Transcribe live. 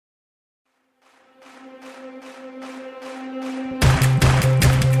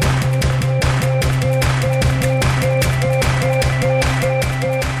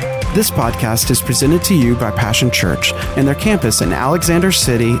This podcast is presented to you by Passion Church and their campus in Alexander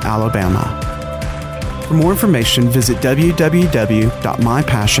City, Alabama. For more information, visit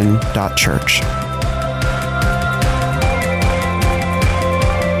www.mypassion.church.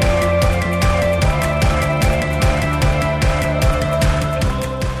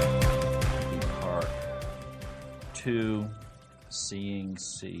 Part 2, Seeing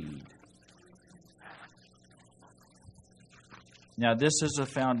Seed. Now, this is a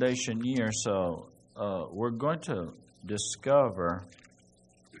foundation year, so we're going to discover,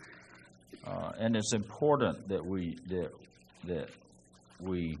 and it's important that we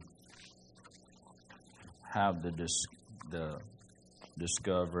have the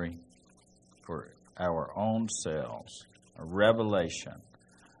discovery for our own selves, a revelation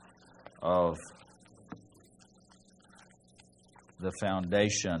of the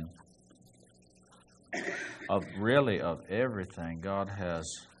foundation of everything. God has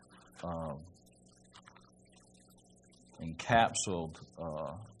encapsulated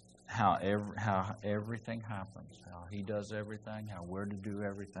how everything happens, how He does everything, how we're to do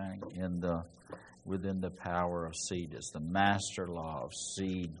everything within the power of seed. It's the master law of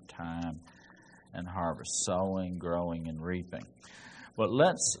seed, time, and harvest, sowing, growing, and reaping. But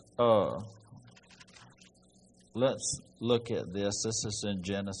let's look at this. This is in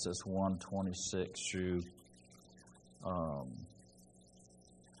Genesis 1:26 through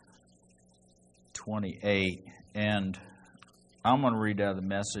 28, and I'm going to read out of the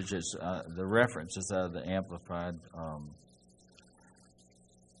messages. The reference is out of the Amplified. I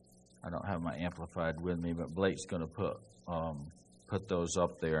don't have my Amplified with me, but Blake's going to put those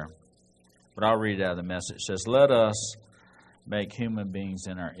up there. But I'll read it out of the message. It says, "Let us make human beings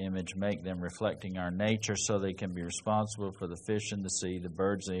in our image, make them reflecting our nature, so they can be responsible for the fish in the sea, the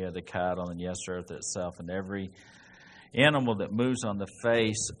birds in the air, the cattle, and yes, earth itself, and every animal that moves on the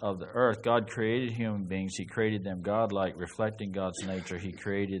face of the earth." God created human beings. He created them godlike, reflecting God's nature. He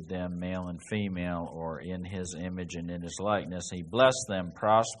created them male and female, or in His image and in His likeness. He blessed them,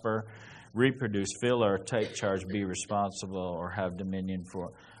 prosper, reproduce, fill earth, take charge, be responsible, or have dominion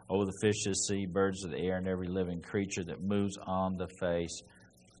over the fish of the sea, birds of the air, and every living creature that moves on the face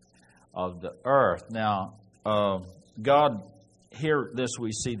of the earth. Now, God, here this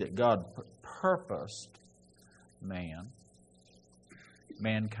we see that God purposed mankind.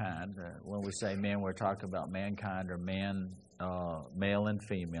 When we say man, we're talking about mankind, or man, male and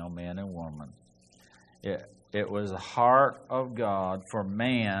female, man and woman. It was the heart of God for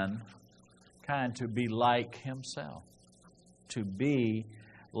mankind to be like Himself,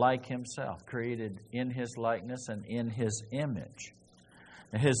 created in His likeness and in His image.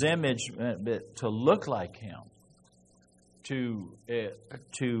 His image meant to look like Him, to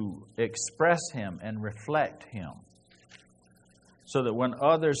express Him and reflect Him, so that when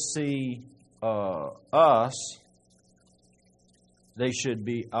others see us, they should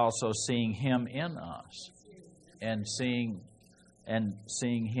be also seeing Him in us, and seeing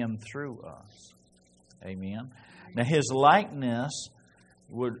Him through us. Amen. Now, His likeness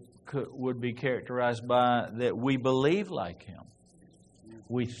would be characterized by that we believe like Him,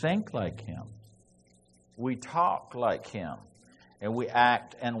 we think like Him, we talk like Him, and we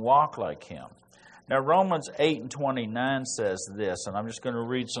act and walk like Him. Now, Romans 8:29 says this, and I'm just going to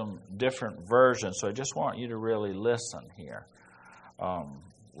read some different versions, so I just want you to really listen here.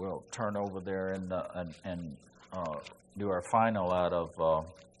 We'll turn over there and do our final out of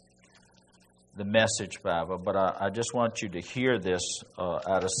the Message Bible, but I just want you to hear this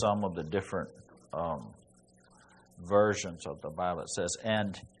out of some of the different versions of the Bible. It says,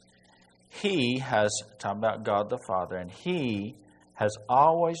 "And He has," talking about God the Father, "and He has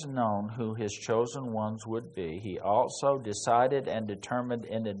always known who His chosen ones would be. He also decided and determined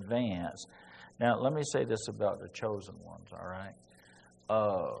in advance." Now, let me say this about the chosen ones, all right?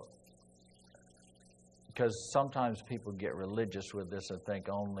 Because sometimes people get religious with this and think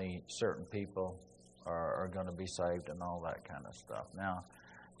only certain people are going to be saved and all that kind of stuff. Now,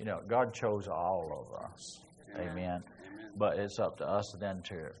 God chose all of us. Amen. But it's up to us then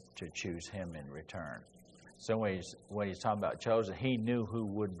to choose Him in return. So when he's talking about chosen, He knew who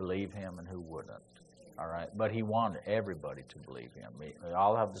would believe Him and who wouldn't. All right? But He wanted everybody to believe Him. We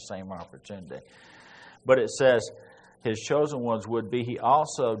all have the same opportunity. But it says, His chosen ones would be. He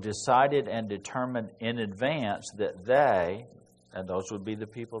also decided and determined in advance that they, and those would be the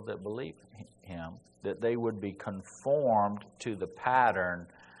people that believe Him, that they would be conformed to the pattern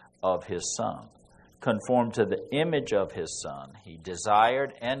of His Son, conformed to the image of His Son. He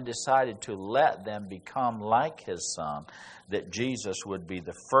desired and decided to let them become like His Son, that Jesus would be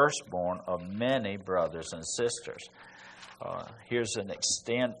the firstborn of many brothers and sisters. Here's an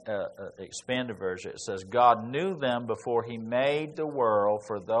expanded version. It says, God knew them before He made the world.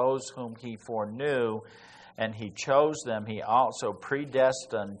 For those whom He foreknew, and He chose them, He also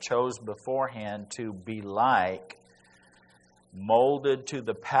predestined, chose beforehand to be like, molded to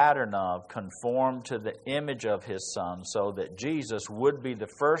the pattern of, conformed to the image of His Son, so that Jesus would be the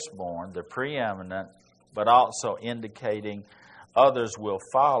firstborn, the preeminent, but also indicating others will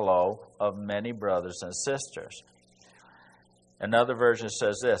follow of many brothers and sisters. Another version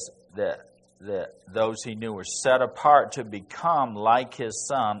says this, that those He knew were set apart to become like His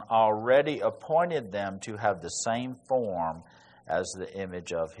Son, already appointed them to have the same form as the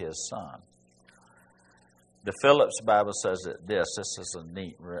image of His Son. The Phillips Bible says that this is a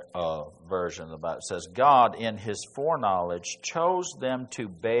neat version of the Bible. It says, God in His foreknowledge chose them to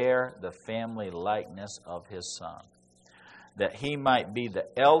bear the family likeness of His Son, that He might be the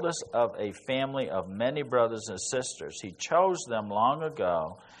eldest of a family of many brothers and sisters. He chose them long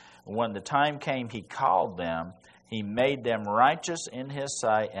ago. When the time came, He called them. He made them righteous in His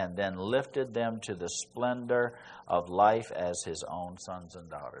sight, and then lifted them to the splendor of life as His own sons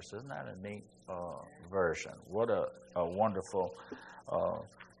and daughters. Isn't that a neat version? What a wonderful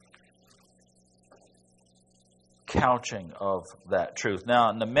couching of that truth. Now,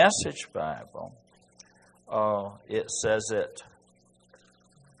 in the Message Bible, it says it.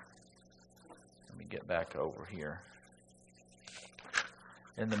 Let me get back over here.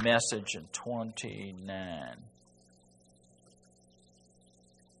 In the Message in 29.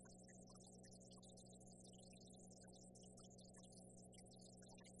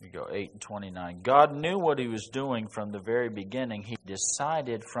 We go 8 and 29. God knew what He was doing from the very beginning. He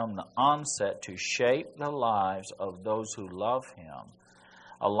decided from the onset to shape the lives of those who love Him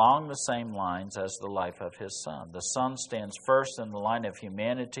along the same lines as the life of His Son. The Son stands first in the line of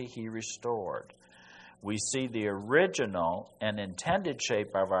humanity He restored. We see the original and intended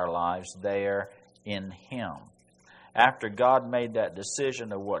shape of our lives there in Him. After God made that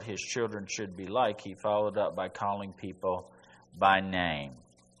decision of what His children should be like, He followed up by calling people by name.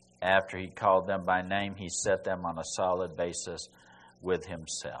 After He called them by name, He set them on a solid basis with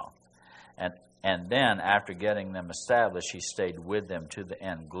Himself. And then, after getting them established, He stayed with them to the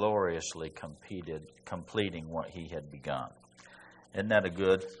end, gloriously completing what He had begun. Isn't that a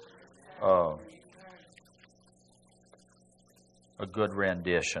good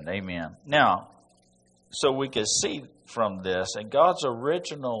rendition? Amen. Now, so we can see from this, and God's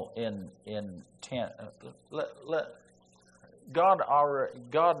original intent.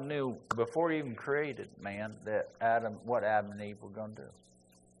 God knew before He even created man that what Adam and Eve were going to do.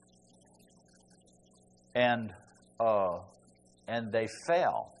 And they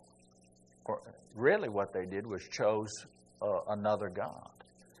fell. Or really what they did was chose another God.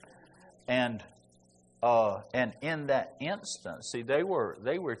 And in that instance, see, they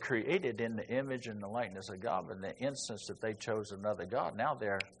were created in the image and the likeness of God, but in the instance that they chose another God, now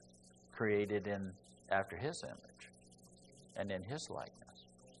they're created after His image and in His likeness.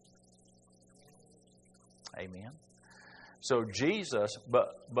 Amen. So Jesus,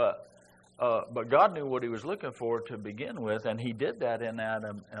 but God knew what He was looking for to begin with, and He did that in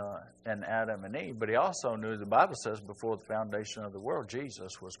Adam and Eve. But He also knew, the Bible says, before the foundation of the world,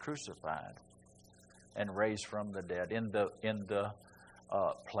 Jesus was crucified and raised from the dead in the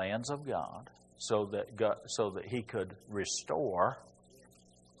plans of God, so that He could restore.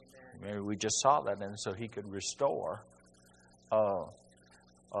 Maybe we just saw that, and so He could restore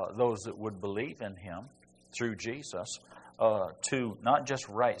those that would believe in Him through Jesus to not just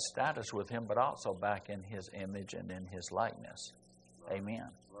right status with Him, but also back in His image and in His likeness. Amen.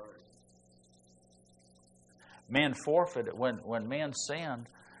 Man forfeited when man sinned.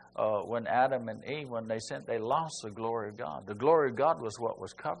 When Adam and Eve, when they sinned, they lost the glory of God. The glory of God was what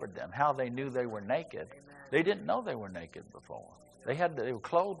was covered them. How they knew they were naked. They didn't know they were naked before. They were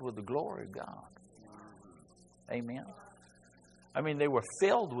clothed with the glory of God. Amen. I mean, they were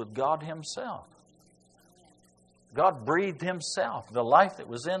filled with God Himself. God breathed Himself. The life that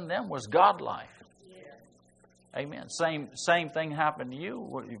was in them was God life. Amen. Same thing happened to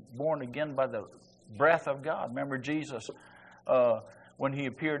you. You're born again by the breath of God. Remember Jesus, when He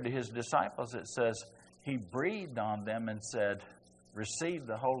appeared to His disciples, it says He breathed on them and said, receive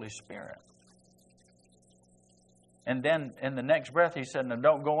the Holy Spirit. And then in the next breath He said, now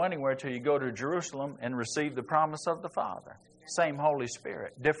don't go anywhere till you go to Jerusalem and receive the promise of the Father. Same Holy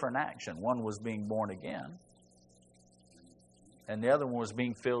Spirit, different action. One was being born again, and the other one was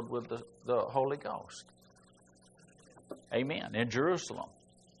being filled with the Holy Ghost. Amen. In Jerusalem.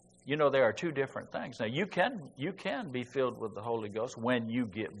 You know, there are two different things. Now, you can be filled with the Holy Ghost when you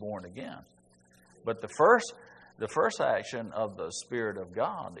get born again. But the the first action of the Spirit of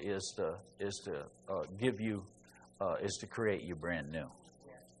God is to create you brand new.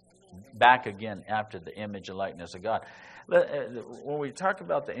 Back again after the image and likeness of God. When we talk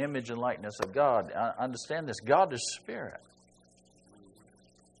about the image and likeness of God, understand this: God is spirit.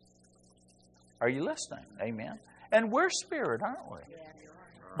 Are you listening? Amen. And we're spirit, aren't we?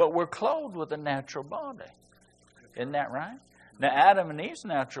 But we're clothed with a natural body. Isn't that right? Now, Adam and Eve's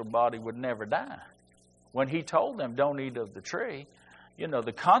natural body would never die. When he told them, don't eat of the tree,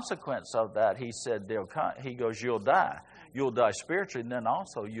 the consequence of that, he said, he goes, you'll die. You'll die spiritually, and then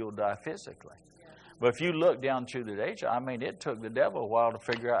also you'll die physically. But if you look down through the age, it took the devil a while to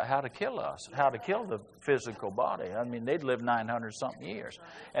figure out how to kill us, how to kill the physical body. They'd live 900-something years.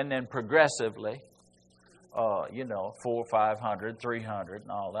 And then progressively, 400, 500, 300,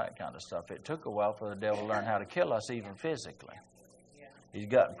 and all that kind of stuff. It took a while for the devil to learn how to kill us even physically. He's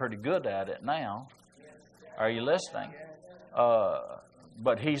gotten pretty good at it now. Are you listening?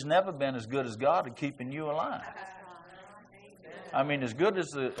 But he's never been as good as God at keeping you alive. As good as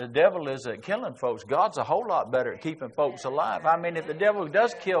the devil is at killing folks, God's a whole lot better at keeping folks alive. If the devil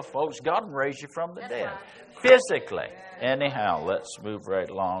does kill folks, God will raise you from the dead. Physically. Anyhow, let's move right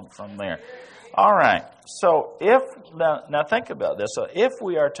along from there. All right. So now think about this. So if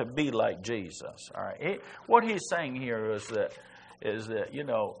we are to be like Jesus, all right, what he's saying here is that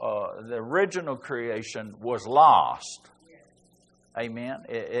the original creation was lost. Amen.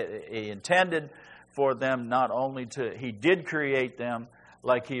 He intended for them not only he did create them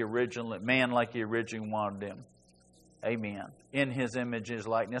like he originally wanted them. Amen. In his image, his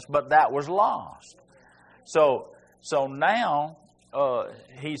likeness, but that was lost. So now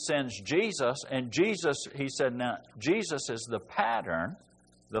he sends Jesus, and Jesus, he said, now Jesus is the pattern,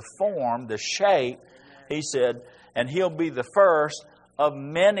 the form, the shape. He said, and he'll be the first of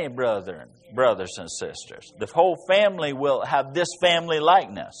many brothers and sisters. The whole family will have this family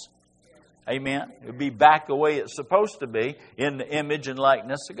likeness. Amen. It'll be back the way it's supposed to be, in the image and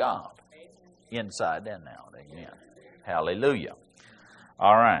likeness of God. Inside and out. Amen. Hallelujah.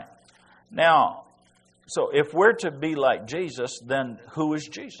 All right. Now, so if we're to be like Jesus, then who is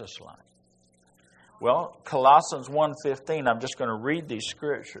Jesus like? Well, Colossians 1:15, I'm just going to read these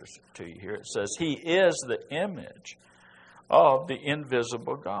scriptures to you here. It says, He is the image of the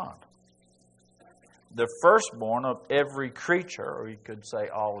invisible God, the firstborn of every creature, or you could say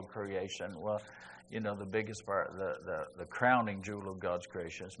all of creation. Well, the biggest part, the crowning jewel of God's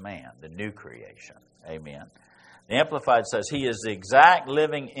creation is man, the new creation. Amen. The Amplified says, He is the exact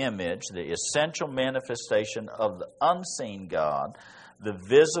living image, the essential manifestation of the unseen God, the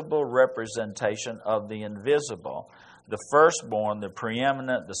visible representation of the invisible, the firstborn, the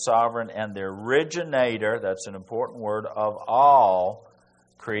preeminent, the sovereign, and the originator, that's an important word, of all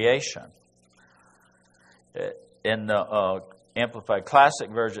creation. In the Amplified Classic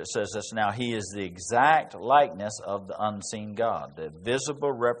Version, it says this: now He is the exact likeness of the unseen God, the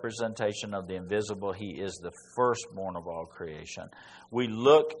visible representation of the invisible. He is the firstborn of all creation. We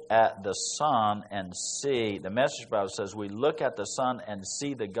look at the Son and see, the Message Bible says, we look at the Son and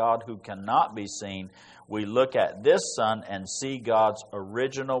see the God who cannot be seen. We look at this Son and see God's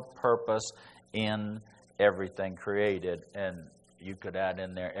original purpose in everything created. And you could add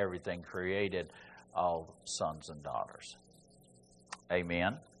in there, everything created, all sons and daughters.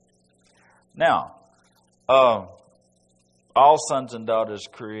 Amen. Now, all sons and daughters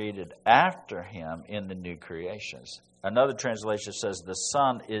created after Him in the new creations. Another translation says the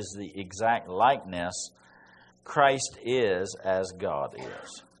Son is the exact likeness Christ is as God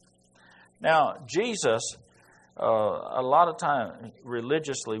is. Now, Jesus, a lot of time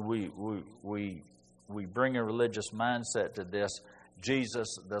religiously we bring a religious mindset to this.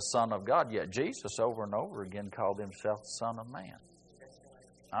 Jesus, the Son of God. Yet Jesus over and over again called Himself the Son of Man.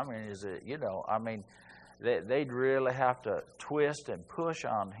 They'd really have to twist and push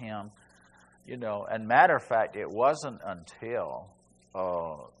on Him, And matter of fact, it wasn't until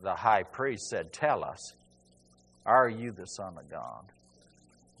the high priest said, tell us, are you the Son of God?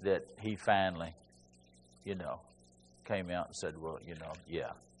 That He finally, came out and said, well,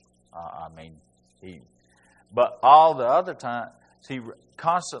 yeah. But all the other times, He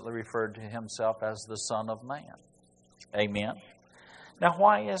constantly referred to Himself as the Son of Man. Amen. Now,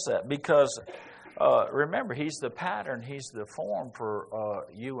 why is that? Because, remember, He's the pattern, He's the form for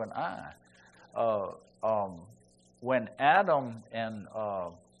you and I. When Adam and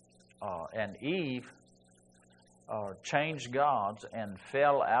Eve changed gods and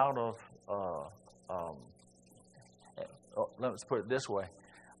fell out of, let's put it this way,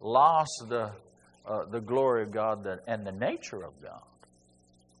 lost the glory of God and the nature of God.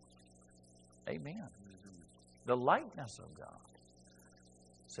 Amen. The likeness of God.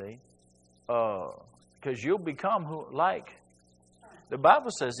 See? Because you'll become like... The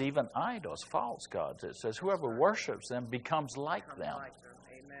Bible says even idols, false gods. It says whoever worships them becomes like them.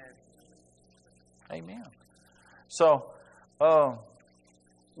 Amen. So,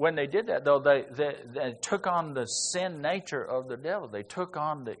 when they did that, though, they took on the sin nature of the devil. They took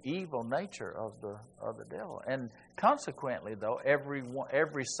on the evil nature of the devil. And consequently, though,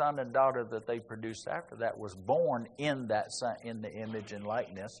 every son and daughter that they produced after that was born in that son, in the image and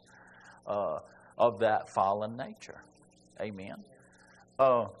likeness of that fallen nature. Amen.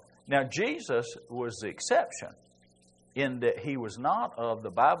 Now, Jesus was the exception in that he was not of,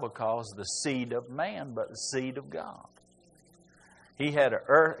 the Bible calls, the seed of man, but the seed of God. He had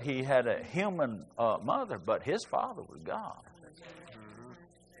a human mother, but his father was God.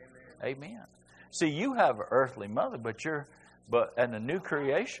 Amen. See, you have an earthly mother, but in a new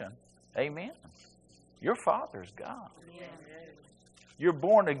creation, amen. Your father's God. You're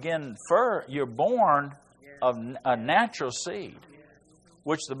born again. You're born of a natural seed,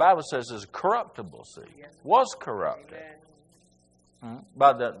 which the Bible says is a corruptible seed, was corrupted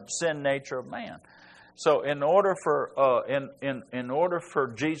by the sin nature of man. So, in order for in order for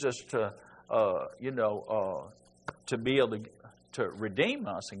Jesus to to be able to redeem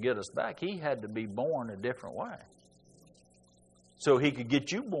us and get us back, he had to be born a different way, so he could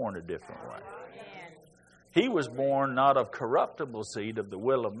get you born a different way. He was born not of corruptible seed of the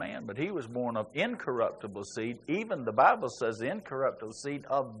will of man, but he was born of incorruptible seed. Even the Bible says the incorruptible seed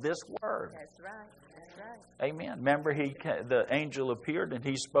of this word. That's right. That's right. Amen. Remember, the angel appeared and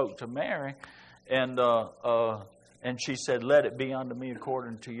he spoke to Mary, and she said, "Let it be unto me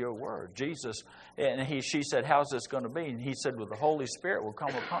according to your word." Jesus, she said, "How's this going to be?" And he said, "Well, the Holy Spirit will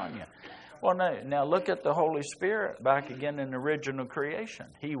come upon you." Well, now look at the Holy Spirit back again in the original creation.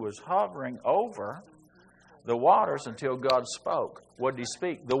 He was hovering over the waters until God spoke. What did he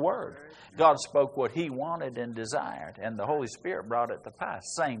speak? The Word. God spoke what he wanted and desired, and the Holy Spirit brought it to pass.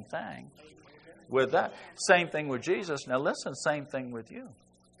 Same thing with that. Same thing with Jesus. Now listen, same thing with you.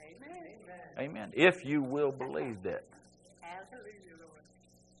 Amen. If you will believe that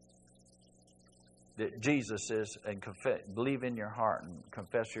Jesus is, and believe in your heart and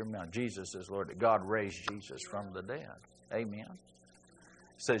confess your mouth, Jesus is Lord, that God raised Jesus from the dead. Amen.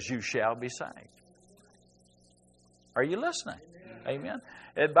 It says you shall be saved. Are you listening? Amen.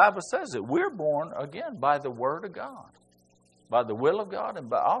 The Bible says that we're born again by the Word of God, by the will of God,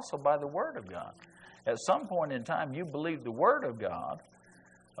 and also by the Word of God. At some point in time, you believe the Word of God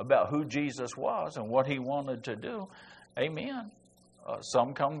about who Jesus was and what he wanted to do. Amen.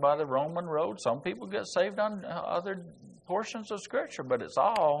 Some come by the Roman road. Some people get saved on other portions of Scripture, but it's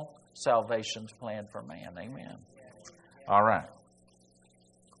all salvation's plan for man. Amen. All right.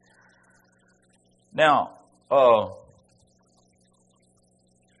 Now,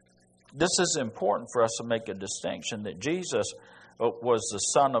 this is important for us to make a distinction that Jesus was the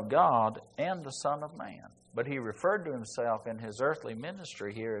Son of God and the Son of Man. But he referred to himself in his earthly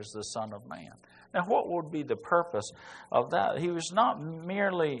ministry here as the Son of Man. Now, what would be the purpose of that? He was not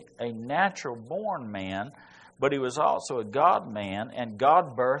merely a natural-born man, but he was also a God-man, and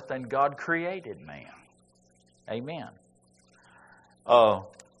God-birthed and God-created man. Amen.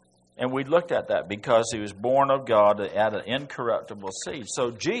 And we looked at that because he was born of God at an incorruptible seed.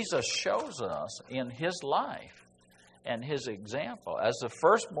 So Jesus shows us in his life and his example as the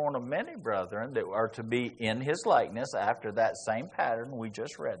firstborn of many brethren that are to be in his likeness after that same pattern. We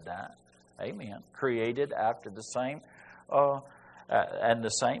just read that. Amen. Created after the same and the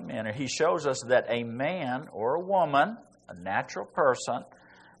same manner. He shows us that a man or a woman, a natural person,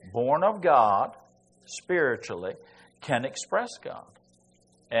 born of God spiritually, can express God.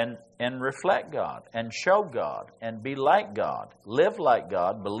 And reflect God, and show God, and be like God, live like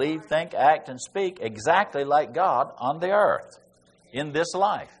God, believe, think, act, and speak exactly like God on the earth in this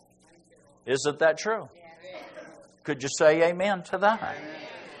life. Isn't that true? Could you say amen to that?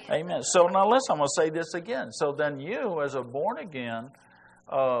 Amen. So now listen, I'm going to say this again. So then you, as a born-again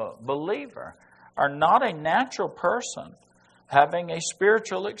believer, are not a natural person having a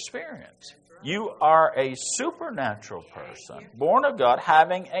spiritual experience. You are a supernatural person, born of God,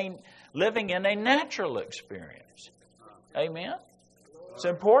 living in a natural experience. Amen? It's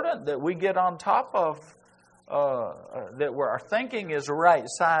important that we get on top of, that where our thinking is right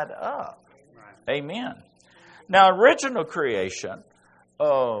side up. Amen. Now, original creation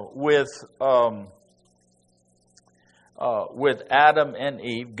with Adam and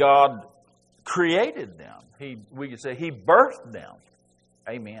Eve, God created them. We could say He birthed them.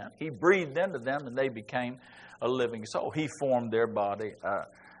 Amen. He breathed into them and they became a living soul. He formed their body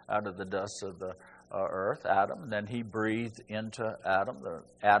out of the dust of earth, Adam. And then He breathed into Adam.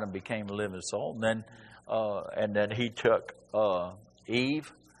 Adam became a living soul. And then He took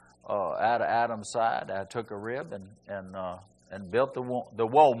Eve out of Adam's side. Took a rib and built the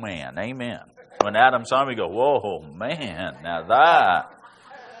woe man. Amen. When Adam saw me, he go, whoa, man, now that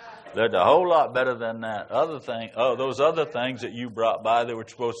looked a whole lot better than that other thing. Oh, those other things that you brought by that were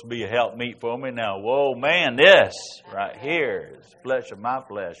supposed to be a helpmeet for me. Now, whoa, man, this right here is flesh of my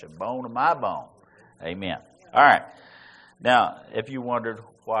flesh and bone of my bone. Amen. All right. Now, if you wondered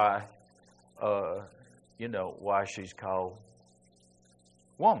why, why she's called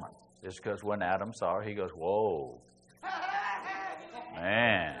woman, it's because when Adam saw her, he goes, whoa,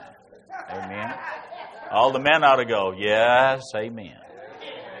 man. Amen. All the men ought to go, yes, amen.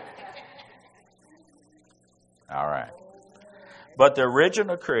 All right. But the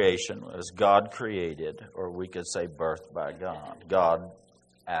original creation was God created, or we could say birthed by God. God,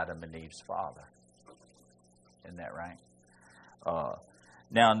 Adam and Eve's father. Isn't that right?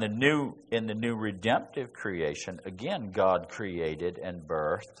 Now in the new redemptive creation, again, God created and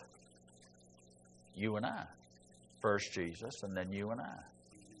birthed you and I. First Jesus, and then you and I.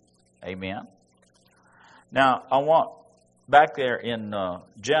 Amen. Now, I want, back there in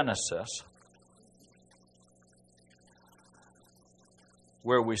Genesis,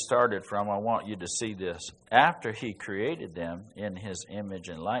 where we started from, I want you to see this. After He created them in His image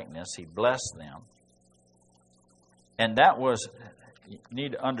and likeness, He blessed them. And that was, you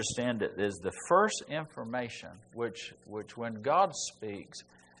need to understand it, is the first information, which when God speaks,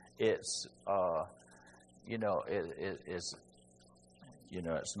 it's,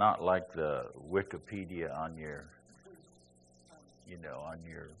 it's not like the Wikipedia on your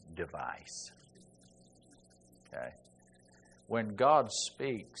device. Okay. When God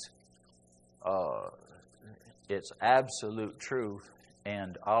speaks, it's absolute truth,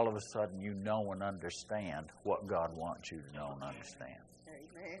 and all of a sudden you know and understand what God wants you to know and understand.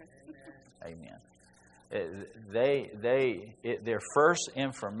 Amen. Their first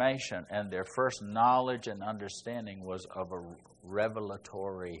information and their first knowledge and understanding was of a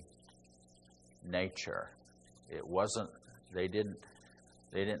revelatory nature. It wasn't. They didn't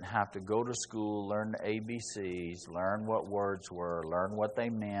have to go to school, learn the ABCs, learn what words were, learn what they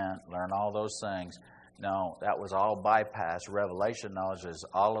meant, learn all those things. No, that was all bypassed. Revelation knowledge is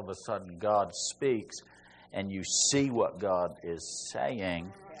all of a sudden God speaks, and you see what God is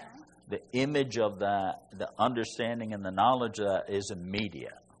saying. The image of that, the understanding and the knowledge of that is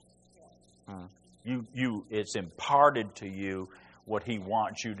immediate. It's imparted to you what He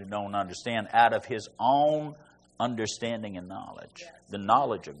wants you to know and understand out of His own understanding and knowledge. The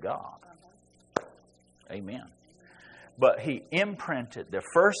knowledge of God. Amen. But He imprinted them.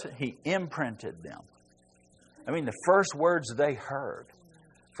 I mean, the first words they heard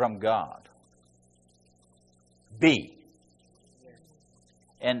from God. Be.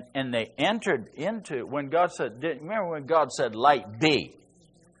 And they entered into, when God said, remember when God said, light be?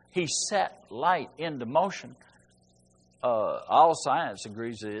 He set light into motion. All science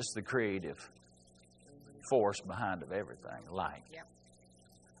agrees that it's the creative force behind of everything, light.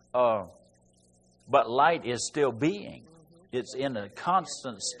 But light is still being. It's in a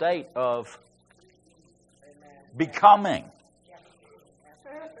constant state of becoming.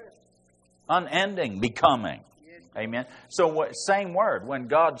 Unending becoming. Amen. So same word. When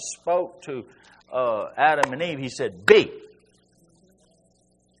God spoke to Adam and Eve, He said, be.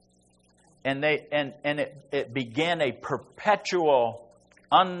 And it began a perpetual,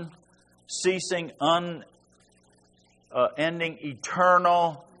 unceasing, unending,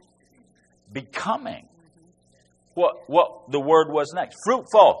 eternal becoming. What the word was next.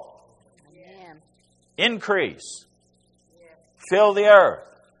 Fruitful. Yeah. Increase. Yeah. Fill the earth.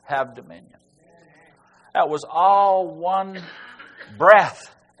 Have dominion. That was all one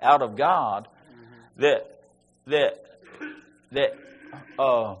breath out of God. Let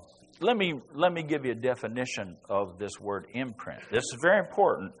me give you a definition of this word imprint. This is very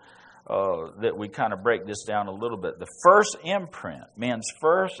important that we kind of break this down a little bit. The first imprint, man's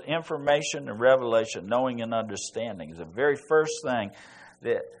first information and revelation, knowing and understanding, is the very first thing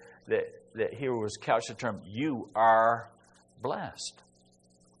that here was couched the term, you are blessed.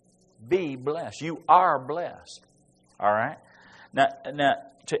 Be blessed. You are blessed. All right? Now,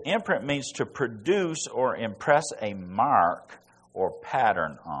 to imprint means to produce or impress a mark or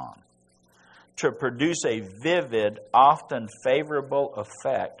pattern on. To produce a vivid, often favorable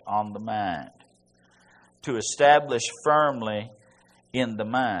effect on the mind. To establish firmly in the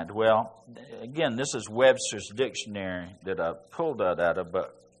mind. Well, again, this is Webster's dictionary that I pulled that out of,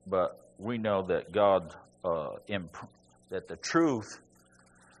 but we know that God, that the truth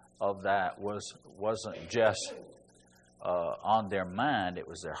of that wasn't just on their mind. It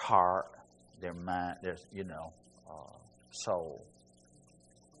was their heart, their mind, their soul,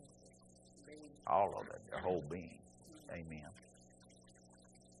 all of it, their whole being. Amen.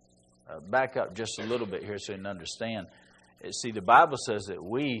 Back up just a little bit here so you can understand. See, the Bible says that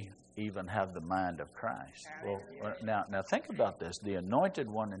we even have the mind of Christ. Well, now think about this: the Anointed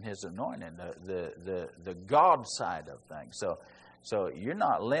One and His anointing, the God side of things. So you're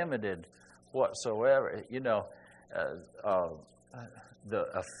not limited whatsoever. The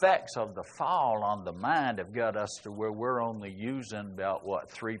effects of the fall on the mind have got us to where we're only using about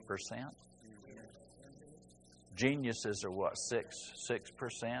 3%. Geniuses are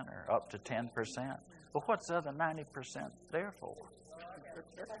 6% or up to 10%. Well, what's the other 90% there for?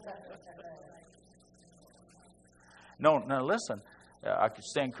 No, listen. I could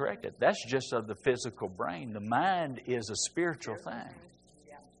stand corrected. That's just of the physical brain. The mind is a spiritual thing.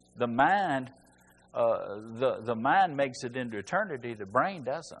 The mind, the mind makes it into eternity. The brain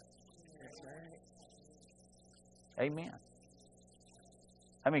doesn't. Amen.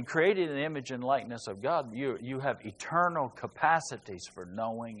 I mean, created in the image and likeness of God, you have eternal capacities for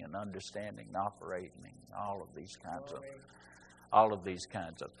knowing and understanding and operating all of these kinds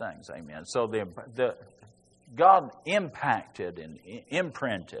of things. Amen. So the God impacted and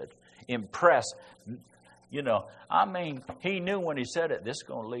imprinted, impressed. He knew when He said it, this is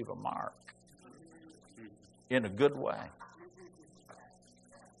going to leave a mark in a good way.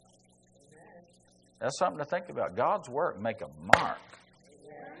 That's something to think about. God's work make a mark.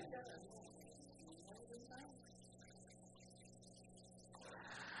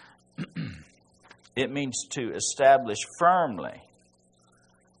 It means to establish firmly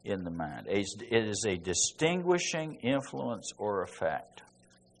in the mind. It is a distinguishing influence or effect.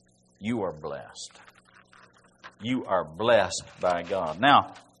 You are blessed. You are blessed by God.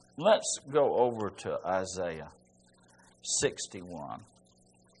 Now, let's go over to Isaiah 61.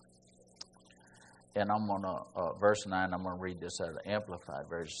 And I'm going to, verse 9, I'm going to read this out of the Amplified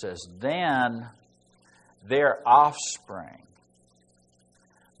version. It says, "Then their offspring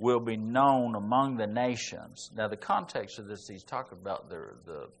will be known among the nations." Now, the context of this, he's talking about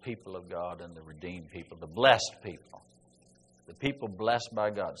the people of God and the redeemed people, the blessed people, the people blessed by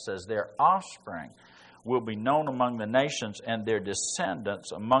God. It says, "Their offspring will be known among the nations, and their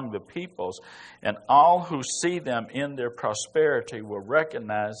descendants among the peoples, and all who see them in their prosperity will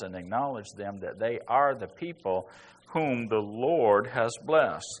recognize and acknowledge them that they are the people whom the Lord has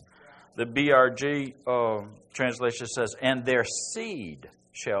blessed." The BRG translation says, "And their seed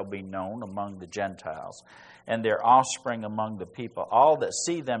shall be known among the Gentiles, and their offspring among the people. All that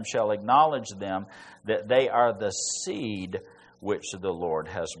see them shall acknowledge them, that they are the seed which the Lord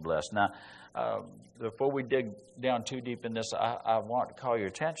has blessed." Now, before we dig down too deep in this, I want to call your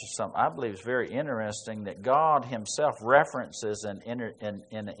attention to something I believe is very interesting, that God Himself references in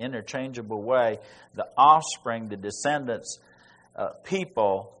an interchangeable way the offspring, the descendants,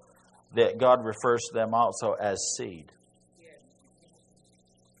 people, that God refers to them also as seed.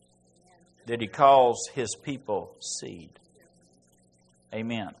 That He calls His people seed.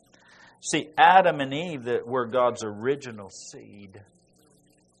 Amen. See, Adam and Eve that were God's original seed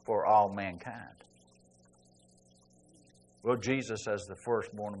for all mankind. Well, Jesus, as the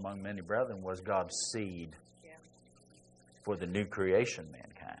firstborn among many brethren, was God's seed for the new creation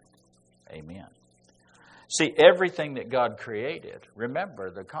mankind. Amen. See, everything that God created,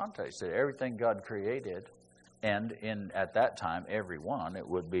 remember the context that everything God created, and at that time, everyone, it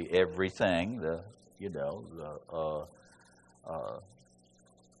would be everything, the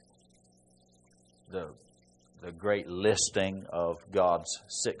great listing of God's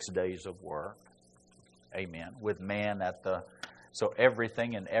 6 days of work. Amen. With man so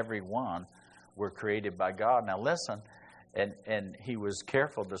everything and everyone were created by God. Now listen, and He was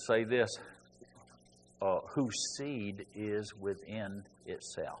careful to say this, whose seed is within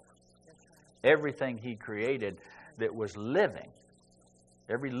itself. Everything He created that was living,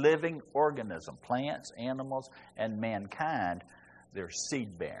 every living organism, plants, animals, and mankind, they're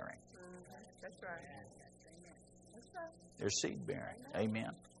seed-bearing. That's right. They're seed-bearing.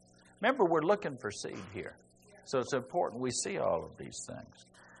 Amen. Remember, we're looking for seed here. So it's important we see all of these things.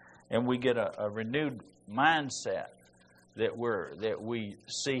 And we get a renewed mindset that we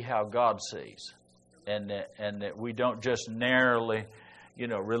see how God sees. And that we don't just narrowly,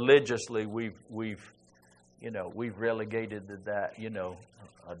 religiously we've relegated to that,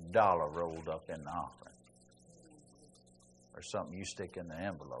 a dollar rolled up in the offering. Or something you stick in the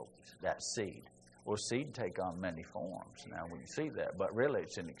envelope. That seed. Well, seed take on many forms. Now we can see that, but really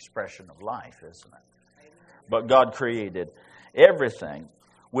it's an expression of life, isn't it? But God created everything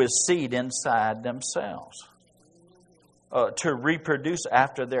with seed inside themselves to reproduce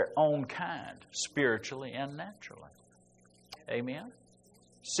after their own kind, spiritually and naturally. Amen?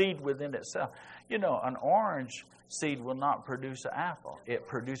 Seed within itself. You know, an orange seed will not produce an apple. It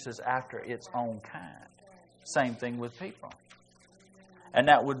produces after its own kind. Same thing with people. And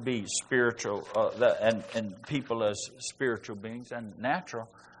that would be spiritual, and people as spiritual beings and natural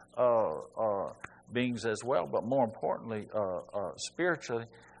beings as well. But more importantly, spiritually,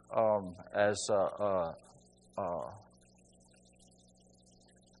 as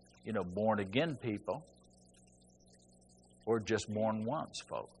born again people, or just born once,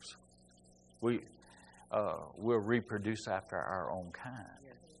 folks. We'll reproduce after our own kind.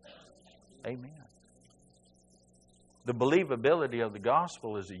 Amen. The believability of the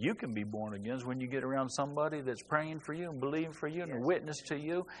gospel is that you can be born again when you get around somebody that's praying for you and believing for you and witness to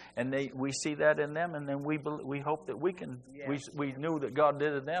you, and we see that in them, and then we hope that we can. We knew that God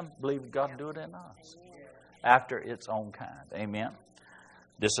did it in them, believe that God can do it in us after its own kind. Amen.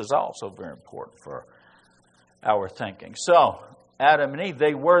 This is also very important for our thinking. So, Adam and Eve,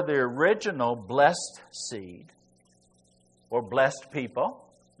 they were the original blessed seed or blessed people.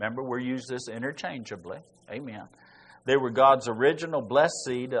 Remember, we use this interchangeably. Amen. They were God's original blessed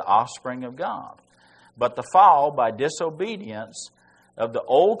seed, the offspring of God. But the fall, by disobedience of the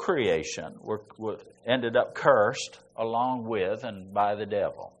old creation, ended up cursed along with and by the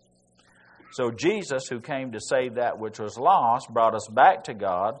devil. So Jesus, who came to save that which was lost, brought us back to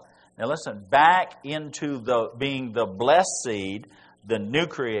God. Now listen, back into being the blessed seed, the new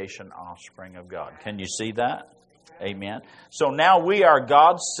creation offspring of God. Can you see that? Amen. So now we are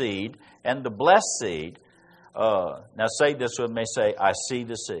God's seed and the blessed seed. Now say this with me. Say, I see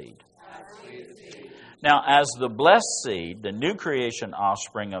the seed. Now as the blessed seed, the new creation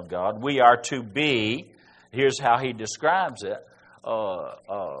offspring of God, we are to be, here's how he describes it,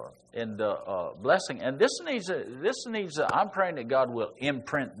 in the blessing. And this needs. I'm praying that God will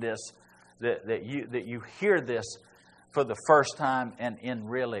imprint this, that you hear this for the first time and in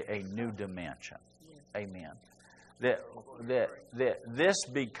really a new dimension. Amen. That this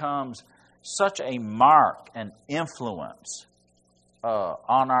becomes such a mark and influence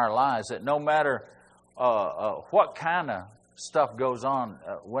on our lives that no matter what kind of stuff goes on,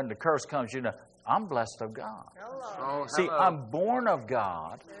 when the curse comes, I'm blessed of God. Hello. See, I'm born of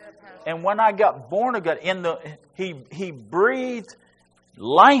God. And when I got born of God, He breathed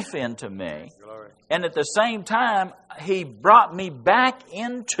life into me. And at the same time, He brought me back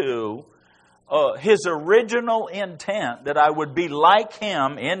into His original intent that I would be like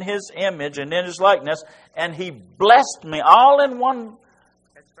Him in His image and in His likeness. And He blessed me all in one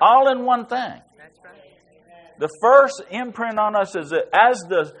thing. The first imprint on us is that as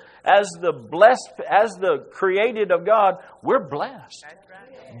the blessed, as the created of God, we're blessed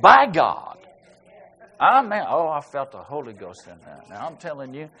by God. I felt the Holy Ghost in that. Now I'm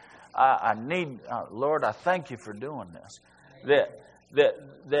telling you, I need, Lord, I thank you for doing this.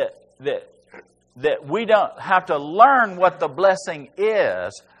 That we don't have to learn what the blessing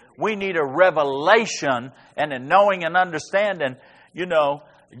is. We need a revelation and a knowing and understanding.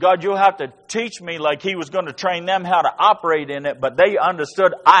 God, you'll have to teach me like He was going to train them how to operate in it, but they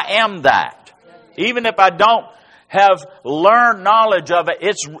understood I am that. Even if I don't have learned knowledge of it,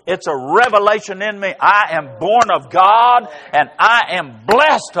 it's a revelation in me. I am born of God and I am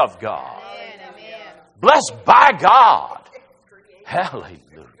blessed of God. Blessed by God. Hallelujah.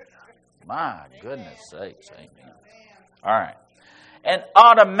 My goodness sakes. Amen. All right. And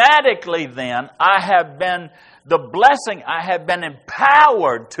automatically then, I have been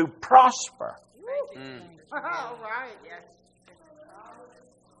empowered to prosper. All right. Yes.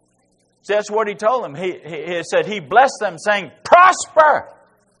 See, that's what He told them. He said He blessed them saying, prosper.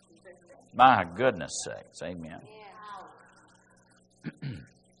 My goodness sakes. Amen.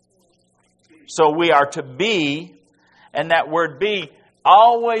 So we are to be, and that word be,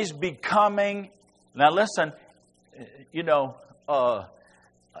 always becoming, now listen,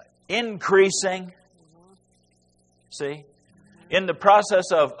 increasing. See? In the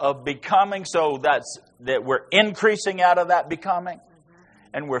process of becoming, so that we're increasing out of that becoming.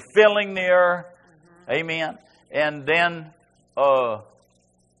 And we're filling the earth. Amen. And then,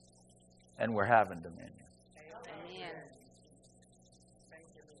 and we're having dominion. Amen.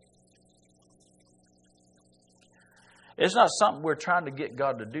 It's not something we're trying to get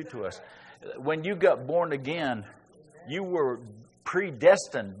God to do to us. When you got born again, you were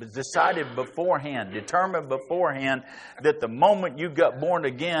predestined, decided beforehand, determined beforehand that the moment you got born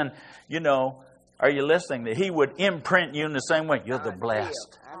again, are you listening? That He would imprint you in the same way. You're the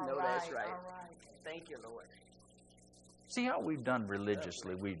blessed. I know that's right. Thank you, Lord. See how we've done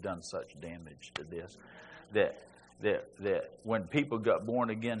religiously, we've done such damage to this. That when people got born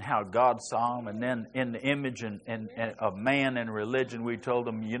again, how God saw them, and then in the image and of man and religion, we told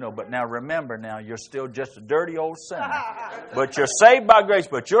them, but now remember, you're still just a dirty old sinner. But you're saved by grace,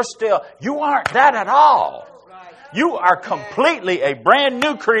 but you aren't that at all. You are completely a brand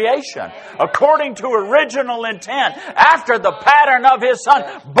new creation, according to original intent, after the pattern of His Son,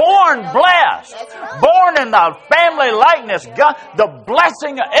 born blessed, born in the family likeness, God, the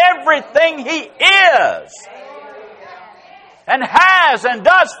blessing of everything He is, and has and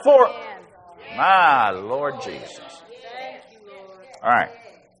does for my Lord Jesus. All right.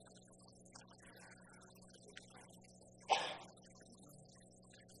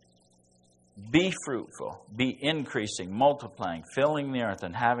 Be fruitful, be increasing, multiplying, filling the earth,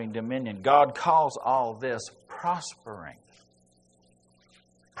 and having dominion. God calls all this prospering.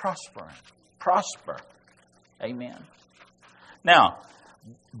 Prospering. Prosper. Amen. Now,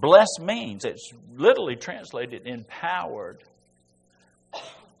 blessed means, it's literally translated empowered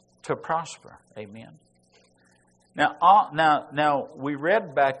to prosper. Amen. Now we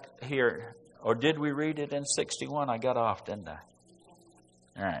read back here, or did we read it in 61? I got off, didn't I?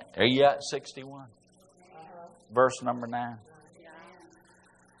 All right. Are you at 61? Verse number 9.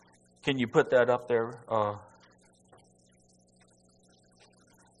 Can you put that up there?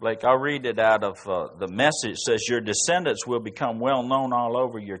 Blake, I'll read it out of the Message. It says, your descendants will become well known all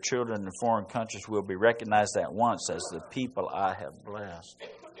over. Your children in foreign countries will be recognized at once as the people I have blessed.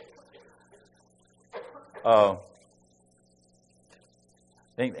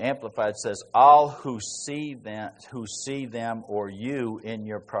 I think the Amplified says, all who see them or you in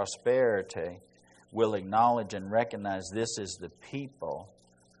your prosperity will acknowledge and recognize this is the people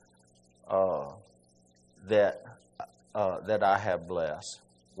that I have blessed.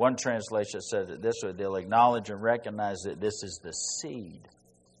 One translation says it this way: they'll acknowledge and recognize that this is the seed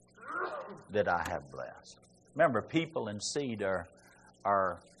that I have blessed. Remember, people and seed are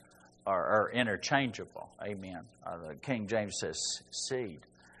interchangeable. Amen. The King James says seed.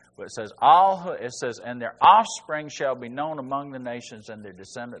 But it says, and their offspring shall be known among the nations, and their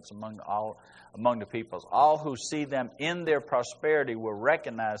descendants among the peoples. All who see them in their prosperity will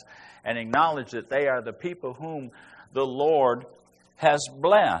recognize and acknowledge that they are the people whom the Lord has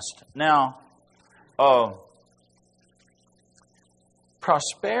blessed. Now,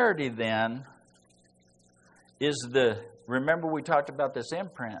 prosperity then is remember we talked about this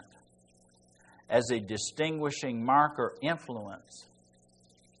imprint as a distinguishing mark or influence.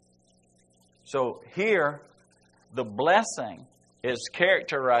 So here, the blessing is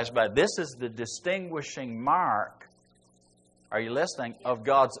characterized by, this is the distinguishing mark, are you listening, of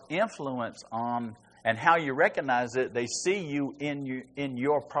God's influence on, and how you recognize it, they see you in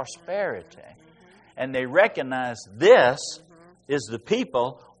your prosperity. And they recognize this is the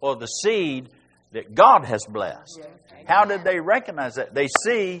people or the seed that God has blessed. How did they recognize that? They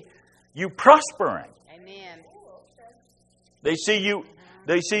see you prospering. Amen. They see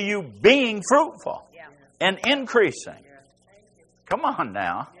you being fruitful and increasing. Come on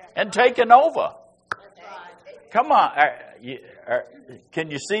now. And taking over. Come on. Can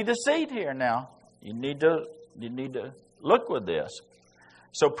you see the seed here now? You need to look with this.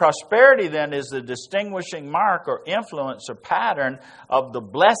 So prosperity then is the distinguishing mark or influence or pattern of the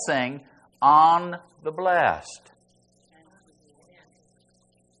blessing on the blessed.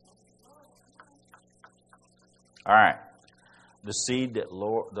 All right. The seed that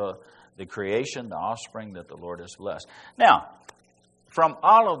the creation, the offspring that the Lord has blessed. Now, from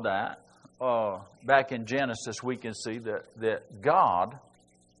all of that, back in Genesis, we can see that God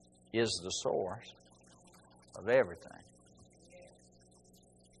is the source of everything.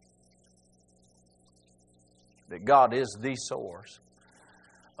 That God is the source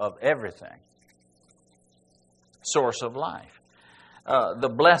of everything. Source of life. The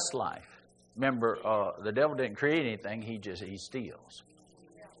blessed life. Remember, the devil didn't create anything, he steals.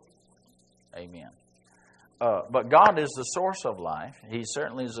 Amen. But God is the source of life. He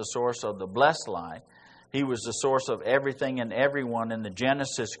certainly is the source of the blessed life. He was the source of everything and everyone in the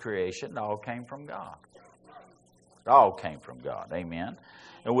Genesis creation. It all came from God. It all came from God. Amen.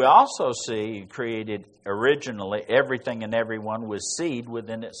 And we also see He created originally everything and everyone with seed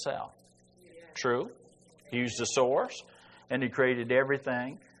within itself. True. He was the source, and He created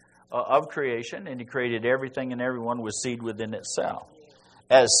everything of creation, and He created everything and everyone with seed within itself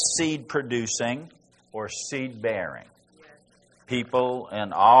as seed producing or seed bearing people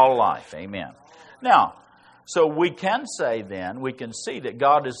and all life. Amen. Now, so we can say then, we can see that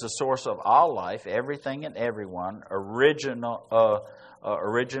God is the source of all life, everything and everyone,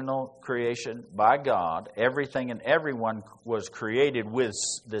 original creation by God. Everything and everyone was created with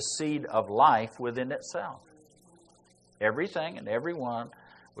the seed of life within itself. Everything and everyone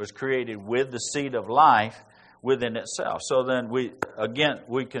was created with the seed of life within itself. So then we're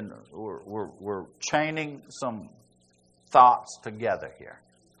chaining some thoughts together here,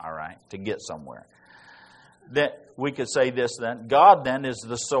 all right, to get somewhere. That we could say this then: God then is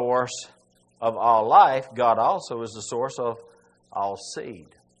the source of all life. God also is the source of all seed.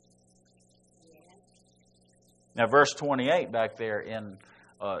 Now, verse 28 back there in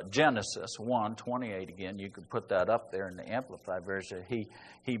Genesis 1:28 again, you could put that up there in the Amplified version.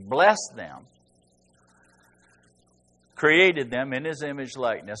 He blessed them, created them in His image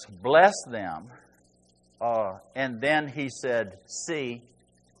likeness, blessed them, and then He said, "See,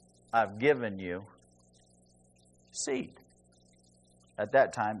 I've given you seed." At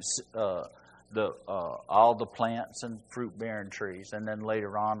that time, all the plants and fruit-bearing trees, and then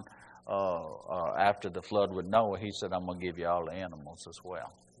later on, after the flood with Noah, He said, "I'm going to give you all the animals as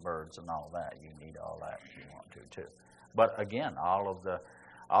well, birds and all that. You need all that if you want to too." But again, all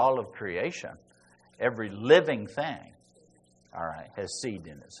of creation, every living thing, all right, has seed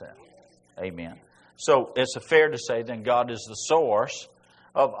in itself. Amen. So it's fair to say then God is the source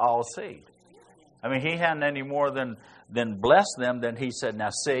of all seed. I mean, He hadn't any more than blessed them. Then He said, "Now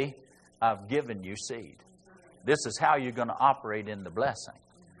see, I've given you seed. This is how you're going to operate in the blessing."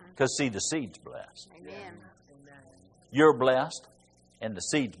 Because see, the seed's blessed. Amen. You're blessed, and the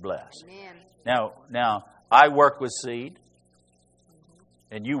seed's blessed. Amen. Now, I work with seed,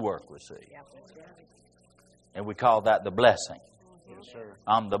 and you work with seed. And we call that the blessing. Yes, sir.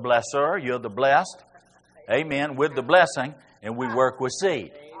 I'm the blesser, you're the blessed. Amen. With the blessing, and we work with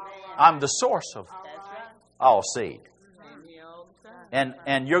seed. I'm the source of all seed.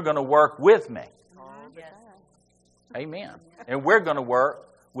 And you're going to work with me. Amen. And we're going to work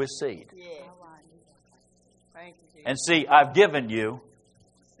with seed. And see, I've given you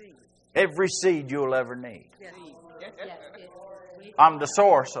every seed you'll ever need. I'm the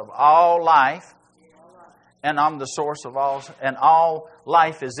source of all life. And I'm the source of all, and all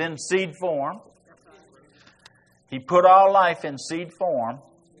life is in seed form. He put all life in seed form.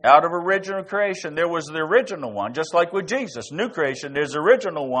 Out of original creation, there was the original one, just like with Jesus. New creation, there's the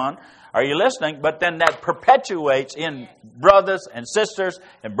original one. Are you listening? But then that perpetuates in brothers and sisters,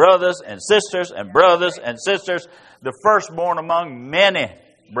 and brothers and sisters, and brothers and sisters, the firstborn among many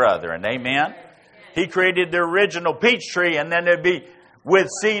brethren. Amen? He created the original peach tree, and then there'd be with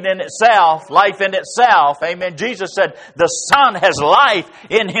seed in itself, life in itself. Amen. Jesus said, the Son has life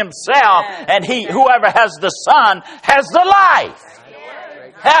in Himself, and whoever has the Son has the life.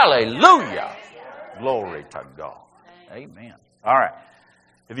 Hallelujah. Glory to God. Amen. All right.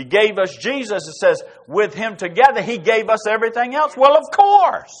 If He gave us Jesus, it says, with Him together, He gave us everything else. Well, of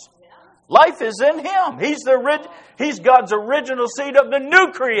course. Life is in Him. He's God's original seed of the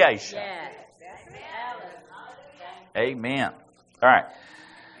new creation. Amen. All right.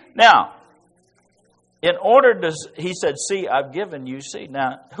 Now, in order to, He said, see, I've given you seed.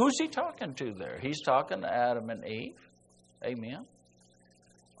 Now, who's He talking to there? He's talking to Adam and Eve. Amen.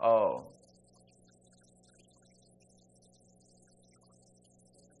 Oh.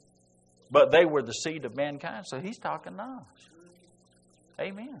 But they were the seed of mankind, so He's talking to us.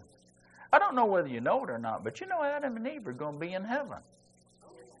 Amen. I don't know whether you know it or not, but you know Adam and Eve are going to be in heaven.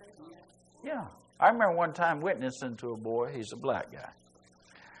 Yeah. I remember one time witnessing to a boy. He's a black guy.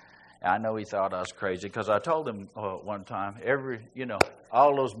 I know he thought I was crazy because I told him one time,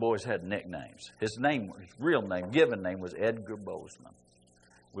 all those boys had nicknames. His real name, given name was Edgar Bozeman.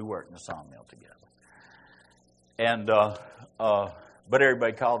 We worked in the sawmill together. And, but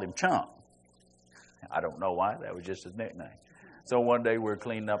everybody called him Chunk. I don't know why. That was just his nickname. So one day we were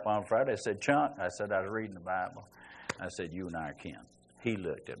cleaning up on Friday. I said, Chunk. I said, I was reading the Bible. I said, you and I are kin. He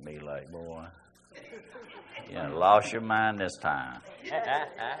looked at me like, boy, you lost your mind this time.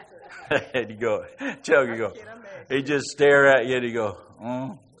 And you go, Chuck, he just stare at you and he go,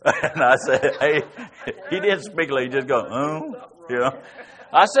 And I said, hey, he didn't speak like he just go,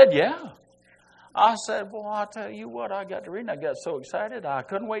 I said, yeah. I said, boy, I'll tell you what, I got to read and I got so excited I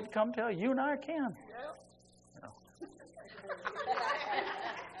couldn't wait to come tell you and I can.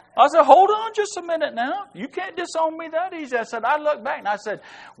 I said, hold on just a minute now. You can't disown me that easy. I said, I looked back and I said,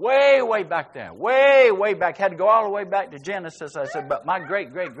 way back there, way back. Had to go all the way back to Genesis. I said, but my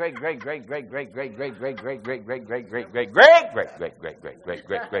great grandfather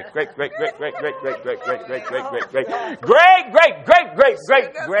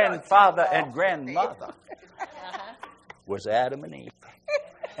and grandmother was Adam and Eve.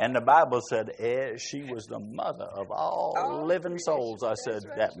 And the Bible said she was the mother of all living souls. I said,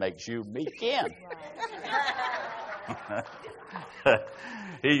 that makes you me kin.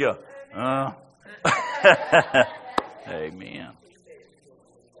 Here you go. Amen.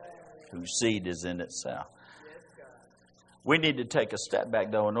 Whose seed is in itself. We need to take a step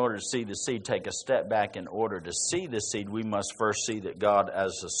back, though, in order to see the seed. Take a step back in order to see the seed. We must first see that God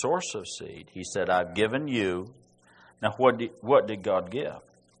as the source of seed. He said, I've given you. Now, what did God give?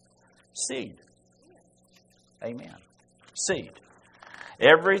 Seed. Amen. Seed.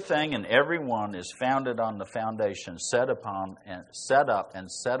 Everything and everyone is founded on the foundation set up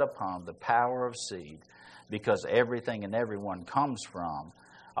and set upon the power of seed, because everything and everyone comes from.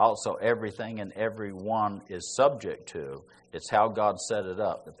 Also, everything and everyone is subject to. It's how God set it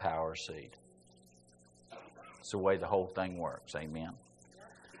up, the power of seed. It's the way the whole thing works. Amen.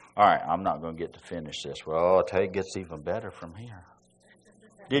 All right, I'm not going to get to finish this. Well, I'll tell you, it gets even better from here.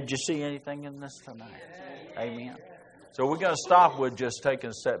 Did you see anything in this tonight? Amen. So we're going to stop with just taking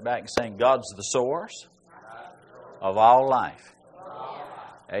a step back and saying God's the source of all life.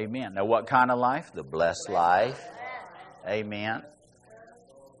 Amen. Now, what kind of life? The blessed life. Amen.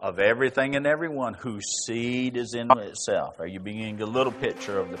 Of everything and everyone whose seed is in itself. Are you beginning to get a little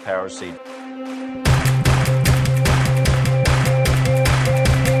picture of the power of seed?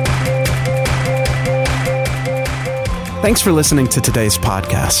 Thanks for listening to today's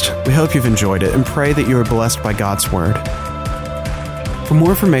podcast. We hope you've enjoyed it and pray that you are blessed by God's Word. For more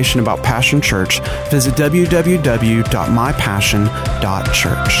information about Passion Church, visit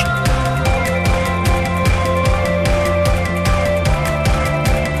www.mypassion.church.